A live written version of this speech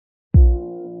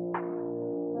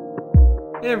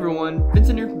Hey everyone,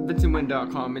 Vincent here from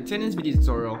VincentWin.com, and today in this video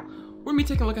tutorial, we're going to be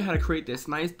taking a look at how to create this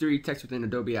nice 3D text within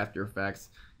Adobe After Effects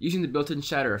using the built-in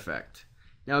Shatter effect.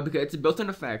 Now, because it's a built-in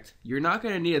effect, you're not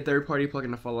going to need a third-party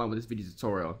plugin to follow along with this video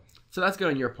tutorial, so that's good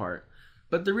on your part.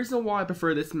 But the reason why I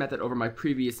prefer this method over my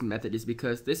previous method is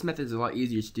because this method is a lot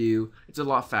easier to do, it's a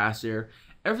lot faster,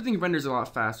 everything renders a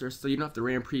lot faster, so you don't have to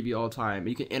random preview all the time, and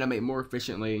you can animate more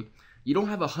efficiently. You don't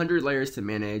have 100 layers to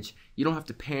manage, you don't have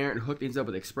to parent and hook things up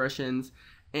with expressions,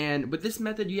 and with this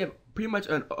method you have pretty much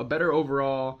a better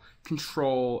overall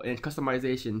control and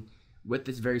customization with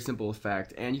this very simple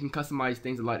effect, and you can customize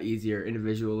things a lot easier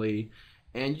individually,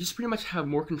 and you just pretty much have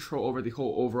more control over the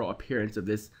whole overall appearance of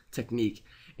this technique.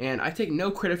 And I take no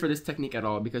credit for this technique at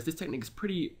all because this technique is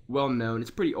pretty well known,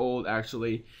 it's pretty old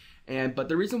actually, but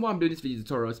the reason why I'm doing this video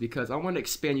tutorial is because I want to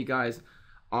expand you guys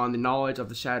on the knowledge of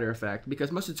the shatter effect, because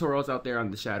most tutorials out there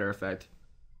on the shatter effect,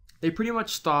 they pretty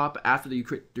much stop after you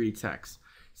create 3D text.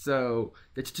 So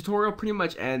the tutorial pretty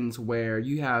much ends where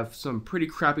you have some pretty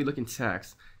crappy looking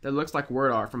text that looks like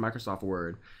word art from Microsoft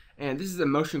Word. And this is a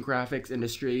motion graphics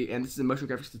industry, and this is a motion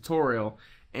graphics tutorial,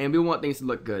 and we want things to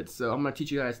look good. So I'm going to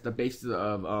teach you guys the basics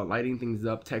of lighting things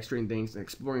up, texturing things, and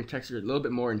exploring texture a little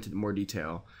bit more into more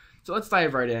detail. So let's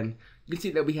dive right in. You can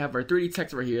see that we have our 3D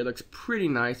text right here. It looks pretty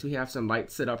nice. We have some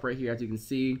lights set up right here, as you can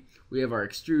see. We have our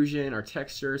extrusion, our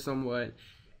texture somewhat,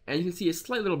 and you can see a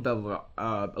slight little bevel,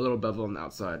 on the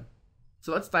outside.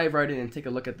 So let's dive right in and take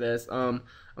a look at this. I'm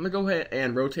gonna go ahead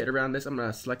and rotate around this. I'm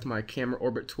gonna select my camera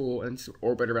orbit tool and just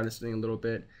orbit around this thing a little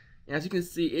bit. And as you can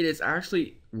see, it is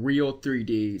actually real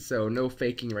 3D, so no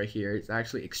faking right here. It's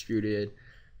actually extruded,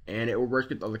 and it will work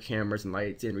with all the cameras and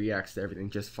lights and reacts to everything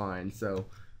just fine. So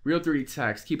real 3D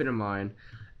text, keep it in mind.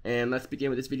 And let's begin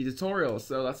with this video tutorial.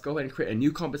 So let's go ahead and create a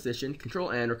new composition,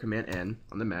 Control N or Command N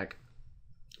on the Mac,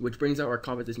 which brings out our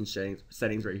composition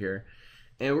settings right here.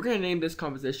 And we're going to name this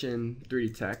composition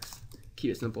 3D text.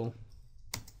 Keep it simple.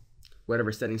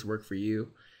 Whatever settings work for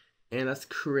you. And let's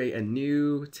create a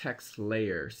new text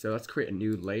layer. So let's create a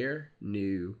new layer,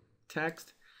 new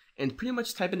text, and pretty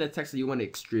much type in the text that you want to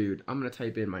extrude. I'm going to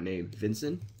type in my name,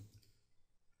 Vincent.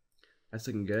 That's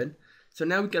looking good. So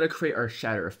now we've got to create our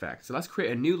shatter effect. So let's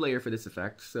create a new layer for this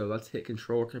effect. So let's hit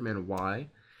Control Command Y,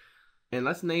 and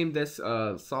let's name this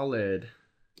solid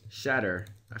shatter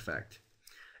effect.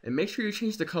 And make sure you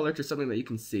change the color to something that you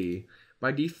can see.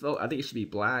 By default, I think it should be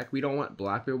black. We don't want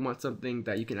black, we want something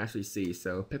that you can actually see.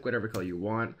 So pick whatever color you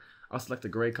want. I'll select the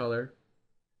gray color.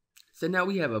 So now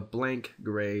we have a blank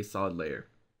gray solid layer.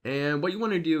 And what you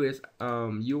want to do is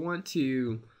you want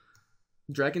to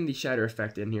drag in the shatter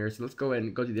effect in here. So let's go ahead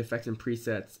and go to the effects and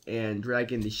presets and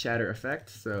drag in the shatter effect.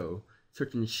 So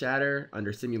search in shatter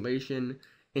under simulation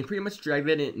and pretty much drag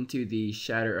that into the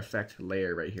shatter effect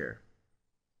layer right here.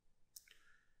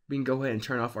 We can go ahead and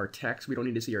turn off our text. We don't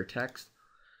need to see our text.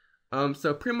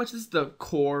 So pretty much this is the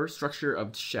core structure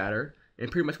of shatter,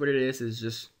 and pretty much what it is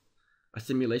just a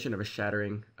simulation of a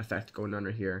shattering effect going on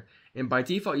right here. And by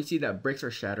default you see that bricks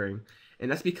are shattering,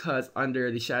 and that's because under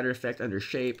the shatter effect under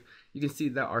shape, you can see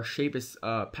that our shape is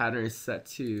pattern is set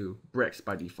to bricks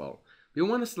by default. We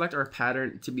want to select our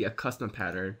pattern to be a custom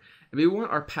pattern, and we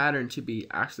want our pattern to be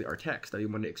actually our text that we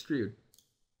want to extrude.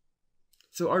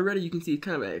 So already you can see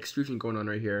kind of an extrusion going on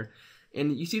right here,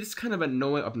 and you see this kind of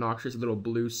annoying, obnoxious little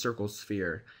blue circle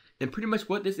sphere. And pretty much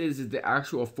what this is the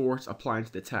actual force applying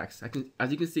to the text.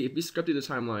 As you can see, if we scrub through the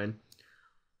timeline,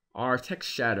 our text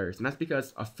shatters, and that's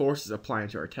because a force is applying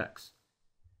to our text.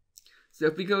 So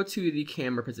if we go to the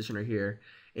camera position right here,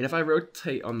 and if I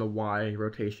rotate on the Y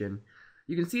rotation,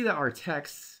 you can see that our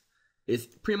text is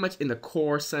pretty much in the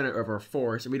core center of our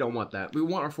force, and we don't want that. We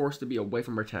want our force to be away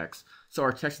from our text, so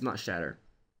our text is not shatter.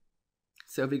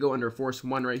 So if we go under force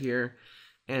 1 right here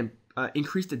and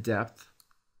increase the depth,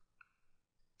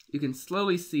 you can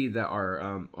slowly see that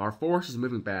our force is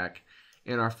moving back,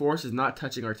 and our force is not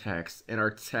touching our text, and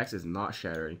our text is not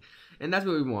shattering, and that's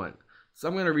what we want. So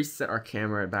I'm going to reset our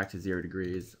camera back to 0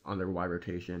 degrees on the Y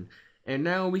rotation, and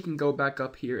now we can go back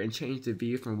up here and change the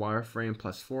view from wireframe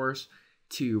plus force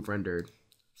to rendered.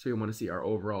 So we want to see our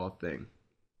overall thing.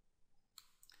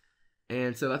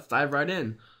 And so let's dive right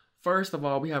in. First of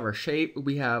all, we have our shape,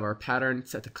 we have our pattern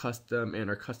set to custom, and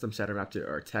our custom shatter map to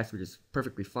our text, which is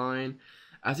perfectly fine.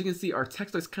 As you can see, our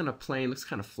text looks kind of plain, looks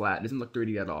kind of flat, it doesn't look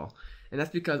 3D at all. And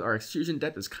that's because our extrusion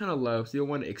depth is kind of low, so you'll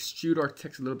want to extrude our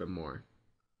text a little bit more.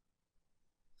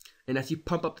 And as you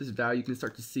pump up this value, you can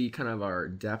start to see kind of our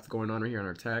depth going on right here on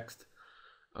our text.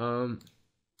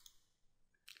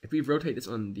 If we rotate this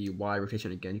on the Y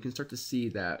rotation again, you can start to see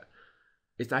that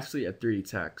it's actually a 3D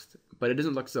text, but it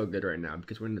doesn't look so good right now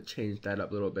because we're going to change that up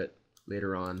a little bit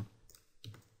later on.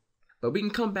 But we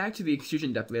can come back to the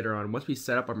extrusion depth later on once we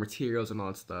set up our materials and all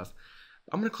that stuff.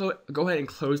 I'm going to go ahead and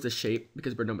close the shape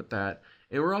because we're done with that.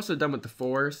 And we're also done with the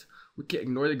force. We can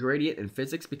ignore the gradient in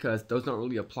physics because those don't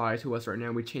really apply to us right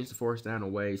now. We changed the force down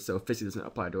away, so physics doesn't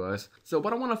apply to us. So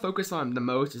what I want to focus on the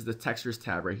most is the textures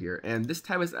tab right here. And this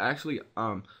tab is actually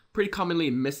pretty commonly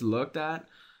mislooked at.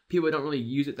 People don't really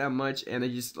use it that much, and they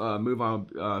just move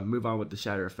on with the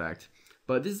shatter effect.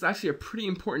 But this is actually a pretty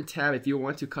important tab if you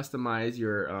want to customize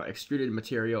your extruded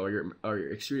material or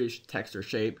your extruded text or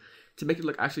shape to make it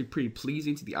look actually pretty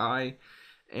pleasing to the eye.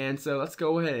 And so let's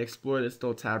go ahead and explore this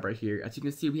little tab right here. As you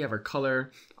can see, we have our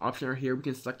color option right here. We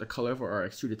can select the color for our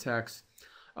extruded text.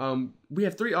 We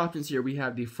have three options here. We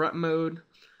have the front mode,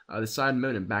 the side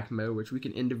mode, and back mode, which we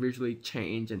can individually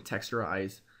change and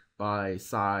texturize by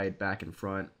side, back, and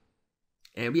front.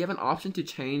 And we have an option to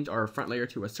change our front layer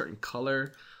to a certain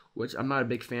color, which I'm not a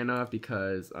big fan of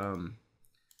because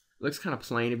it looks kind of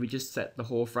plain if we just set the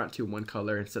whole front to one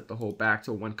color and set the whole back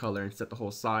to one color and set the whole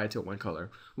side to one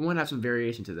color. We want to have some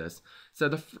variation to this. So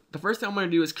the first thing I'm going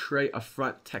to do is create a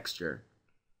front texture.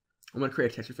 I'm going to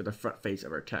create a texture for the front face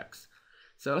of our text.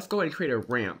 So let's go ahead and create a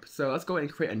ramp. So let's go ahead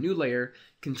and create a new layer,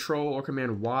 Control or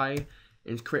Command Y,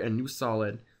 and create a new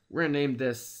solid. We're going to name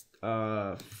this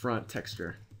front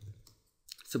texture,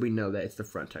 so we know that it's the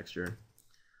front texture.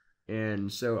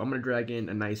 And so I'm going to drag in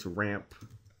a nice ramp.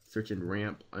 Search in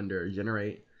ramp under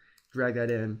generate, drag that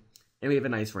in, and we have a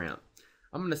nice ramp.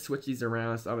 I'm going to switch these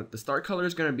around. So the start color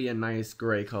is going to be a nice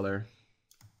gray color,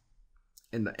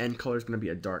 and the end color is going to be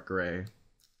a dark gray,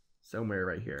 somewhere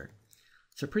right here.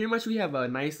 So pretty much we have a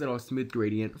nice little smooth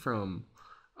gradient from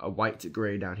a white to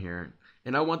gray down here,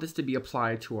 and I want this to be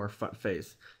applied to our front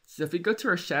face. So if we go to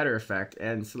our shatter effect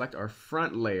and select our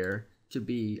front layer to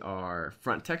be our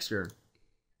front texture,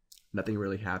 nothing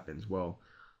really happens. Well,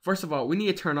 first of all, we need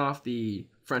to turn off the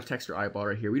front texture eyeball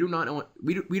right here. We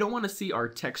don't want to see our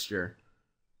texture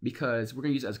because we're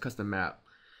going to use it as a custom map.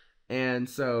 And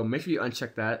so make sure you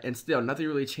uncheck that. And still, nothing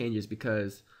really changes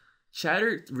because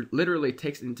Shatter literally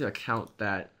takes into account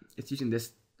that it's using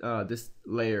this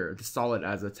layer, the solid,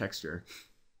 as a texture.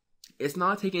 It's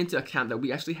not taking into account that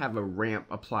we actually have a ramp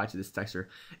applied to this texture.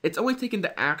 It's only taking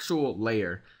the actual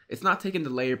layer. It's not taking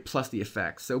the layer plus the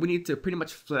effects. So we need to pretty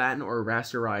much flatten or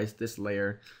rasterize this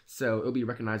layer so it'll be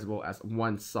recognizable as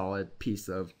one solid piece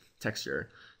of texture.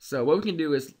 So what we can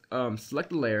do is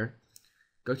select the layer,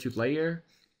 go to Layer,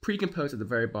 Pre-compose at the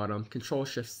very bottom,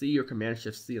 Control-Shift-C or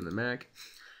Command-Shift-C on the Mac,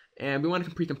 and we want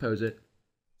to pre-compose it.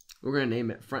 We're going to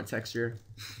name it Front Texture.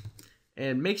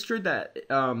 And make sure that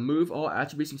Move All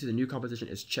Attributes into the New Composition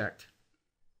is checked.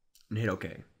 And hit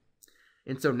OK.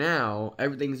 And so now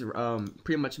everything's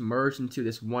pretty much merged into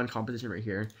this one composition right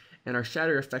here. And our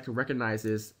shatter effect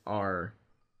recognizes our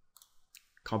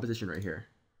composition right here.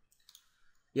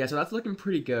 Yeah, so that's looking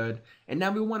pretty good. And now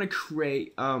we want to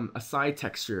create a side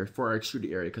texture for our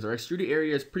extruded area, because our extruded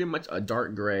area is pretty much a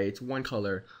dark gray. It's one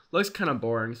color. Looks kind of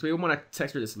boring, so we want to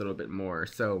texture this a little bit more.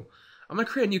 So I'm going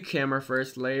to create a new camera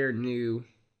first. Layer, new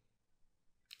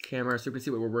camera, so we can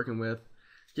see what we're working with.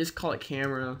 Just call it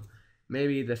camera.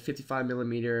 Maybe the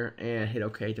 55mm, and hit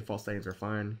OK. Default settings are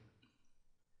fine.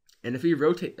 And if we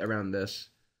rotate around this,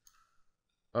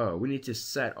 oh, we need to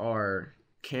set our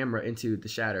camera into the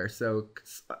shatter. So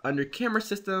under camera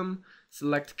system,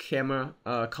 select camera,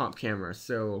 comp camera.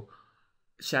 So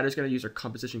shatter is going to use our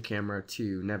composition camera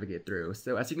to navigate through.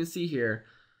 So as you can see here,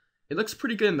 it looks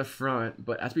pretty good in the front,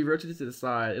 but as we rotate it to the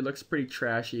side, it looks pretty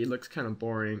trashy. It looks kind of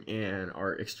boring, and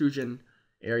our extrusion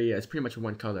area is pretty much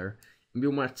one color. And we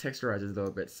want to texturize it a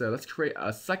little bit. So let's create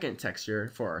a second texture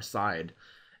for our side.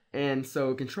 And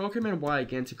so Control Command Y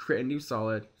again to create a new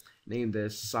solid. Name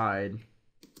this side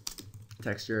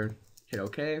texture. Hit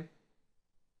OK.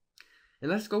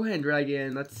 And let's go ahead and drag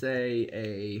in, let's say,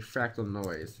 a fractal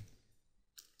noise.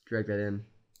 Drag that in.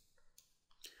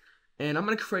 And I'm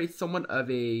going to create somewhat of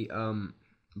a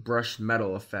brush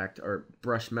metal effect, or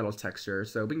brush metal texture.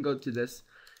 So we can go to this,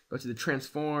 go to the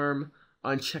transform,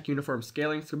 uncheck uniform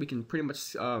scaling, so we can pretty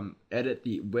much edit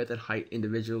the width and height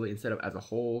individually instead of as a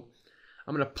whole.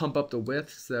 I'm going to pump up the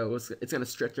width, so it's going to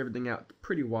stretch everything out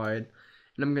pretty wide.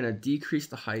 And I'm going to decrease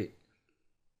the height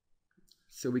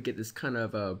so we get this kind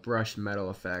of a brush metal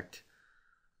effect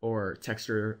or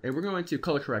texture. And we're going to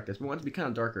color correct this. We want it to be kind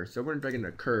of darker, so we're going to drag in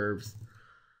the curves.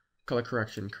 Color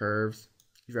correction curves,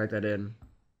 drag that in,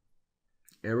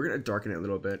 and we're going to darken it a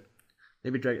little bit,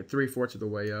 maybe drag it 3/4 of the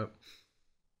way up,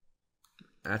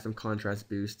 add some contrast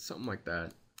boost, something like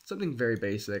that, something very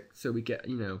basic, so we get,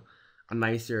 you know, a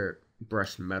nicer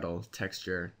brushed metal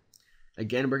texture.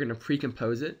 Again, we're going to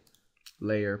pre-compose it,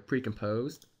 layer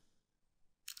pre-composed,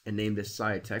 and name this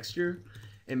side texture.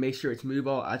 and make sure it's move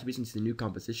all attributes into the new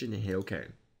composition and hit OK.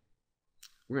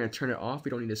 We're going to turn it off.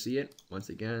 We don't need to see it once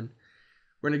again.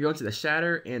 We're going to go into the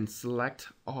shatter and select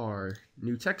our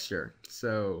new texture.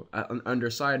 So under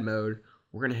side mode,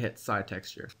 we're going to hit side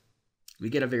texture. We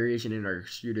get a variation in our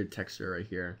extruded texture right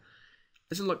here.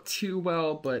 Doesn't look too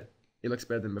well, but it looks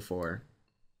better than before.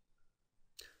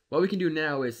 What we can do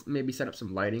now is maybe set up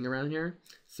some lighting around here.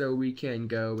 So we can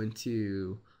go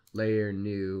into layer,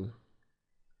 new,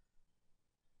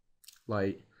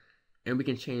 light, and we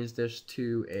can change this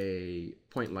to a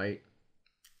point light,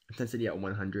 intensity at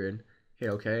 100, hit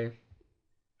OK.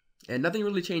 And nothing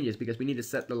really changes because we need to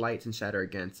set the lights and shatter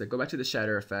again. So go back to the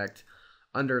shatter effect.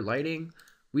 Under lighting,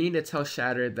 we need to tell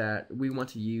Shatter that we want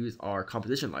to use our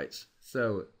composition lights.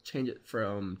 So change it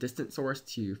from distant source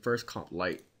to first comp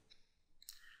light.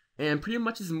 And pretty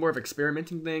much this is more of an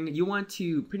experimenting thing. You want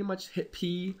to pretty much hit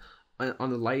P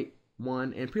on the light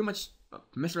one and pretty much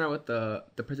mess around with the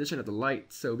position of the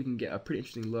light so we can get a pretty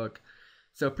interesting look.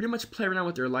 So pretty much play around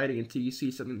with your lighting until you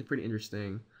see something pretty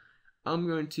interesting. I'm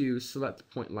going to select the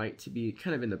point light to be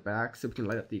kind of in the back so we can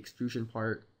light up the extrusion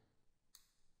part.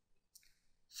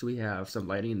 So we have some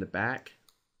lighting in the back.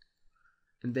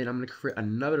 And then I'm going to create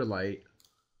another light,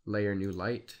 layer, new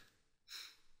light.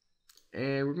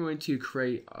 And we're going to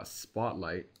create a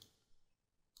spotlight.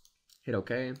 Hit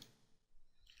OK.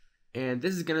 And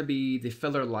this is going to be the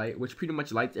filler light, which pretty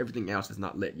much lights everything else that's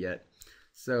not lit yet.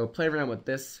 So play around with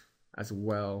this as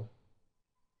well.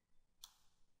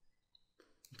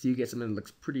 So you get something that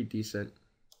looks pretty decent.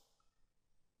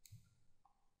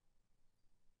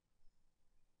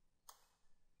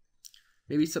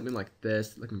 Maybe something like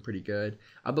this, looking pretty good.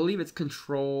 I believe it's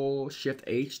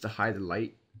Control-Shift-H to hide the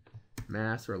light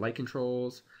mask or light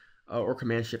controls, or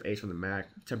Command-Shift-H from the Mac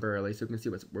temporarily, so we can see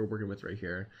what we're working with right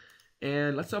here.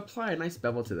 And let's apply a nice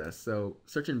bevel to this. So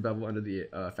search in bevel under the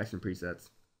effects and presets,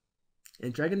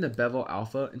 and drag in the bevel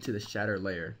alpha into the shatter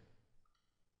layer.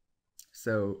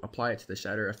 So apply it to the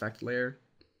shatter effect layer,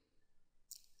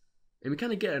 and we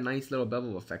kind of get a nice little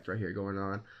bevel effect right here going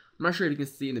on. I'm not sure if you can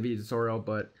see in the video tutorial,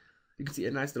 but you can see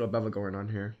a nice little bevel going on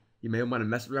here. You may want to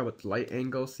mess around with the light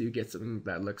angle so you get something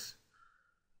that looks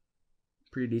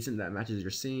pretty decent that matches your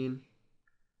scene.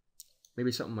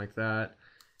 Maybe something like that.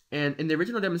 And in the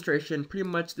original demonstration,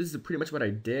 this is pretty much what I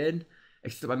did,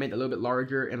 except I made it a little bit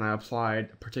larger and I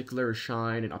applied particular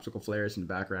shine and optical flares in the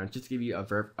background just to give you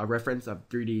a reference of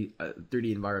 3D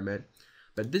environment.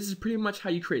 But this is pretty much how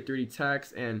you create 3D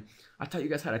text, and I taught you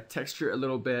guys how to texture a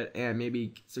little bit and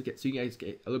maybe so you guys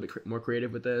get a little bit more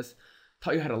creative with this.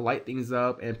 Taught you how to light things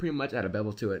up and pretty much add a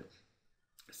bevel to it.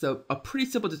 So a pretty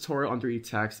simple tutorial on 3D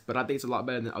text, but I think it's a lot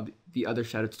better than the other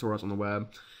Shatter tutorials on the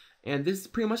web. And this is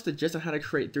pretty much the gist of how to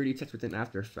create 3D text within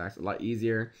After Effects, a lot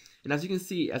easier. And as you can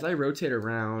see, as I rotate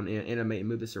around and animate and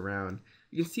move this around,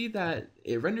 you can see that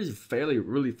it renders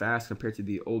really fast compared to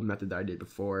the old method that I did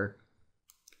before.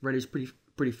 Renders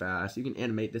pretty fast. You can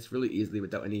animate this really easily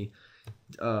without any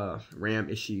RAM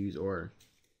issues or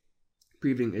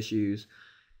previewing issues.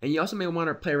 And you also may want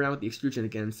to play around with the extrusion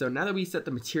again. So now that we set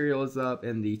the materials up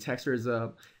and the textures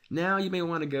up, now you may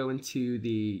want to go into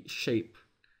the shape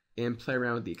and play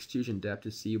around with the extrusion depth to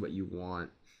see what you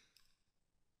want.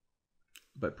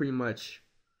 But pretty much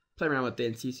play around with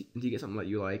it until you get something that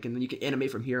you like, and then you can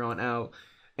animate from here on out.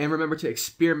 And remember to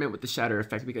experiment with the shatter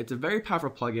effect because it's a very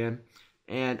powerful plugin.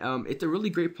 And it's a really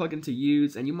great plugin to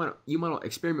use, and you want to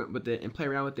experiment with it and play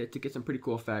around with it to get some pretty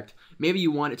cool effect. Maybe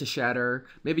you want it to shatter,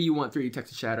 maybe you want 3D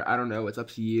text to shatter, I don't know, it's up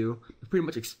to you. But pretty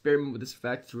much experiment with this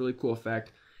effect, it's a really cool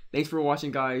effect. Thanks for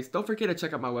watching, guys. Don't forget to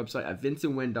check out my website at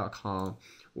vincentwin.com,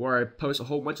 where I post a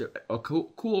whole bunch of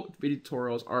cool video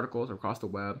tutorials, articles across the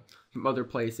web from other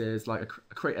places, like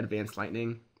create advanced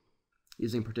lighting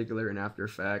using particular in After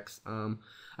Effects.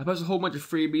 I post a whole bunch of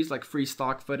freebies like free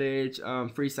stock footage,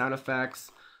 free sound effects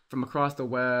from across the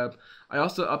web. I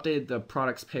also updated the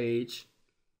products page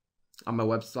on my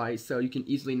website so you can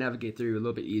easily navigate through a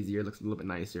little bit easier. It looks a little bit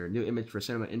nicer. New image for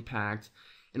cinema impact,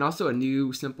 and also a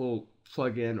new simple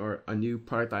plugin or a new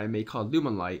product that I made called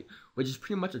Luminlight, which is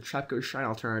pretty much a Trapco Shine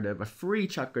alternative, a free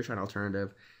Trapco Shine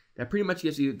alternative that pretty much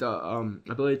gives you the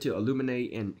ability to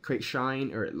illuminate and create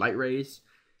shine or light rays.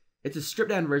 It's a stripped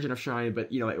down version of Shine, but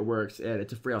it works, and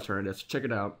it's a free alternative, so check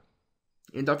it out.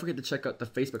 And don't forget to check out the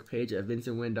Facebook page at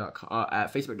vincentwin.com,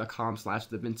 at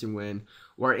facebook.com/thevincentwin,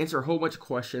 where I answer a whole bunch of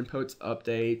questions, post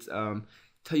updates,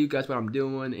 tell you guys what I'm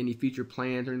doing, any future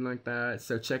plans or anything like that.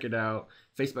 So check it out,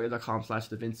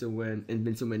 facebook.com/thevincentwin and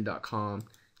vincentwin.com.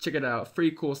 Check it out, free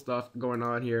cool stuff going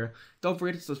on here. Don't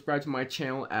forget to subscribe to my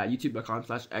channel at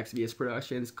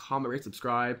youtube.com/xvsproductions. Comment, rate,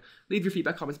 subscribe. Leave your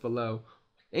feedback, comments below.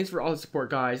 Thanks for all the support,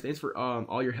 guys. Thanks for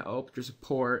all your help, your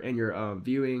support, and your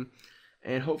viewing.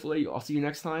 And hopefully I'll see you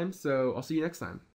next time. So I'll see you next time.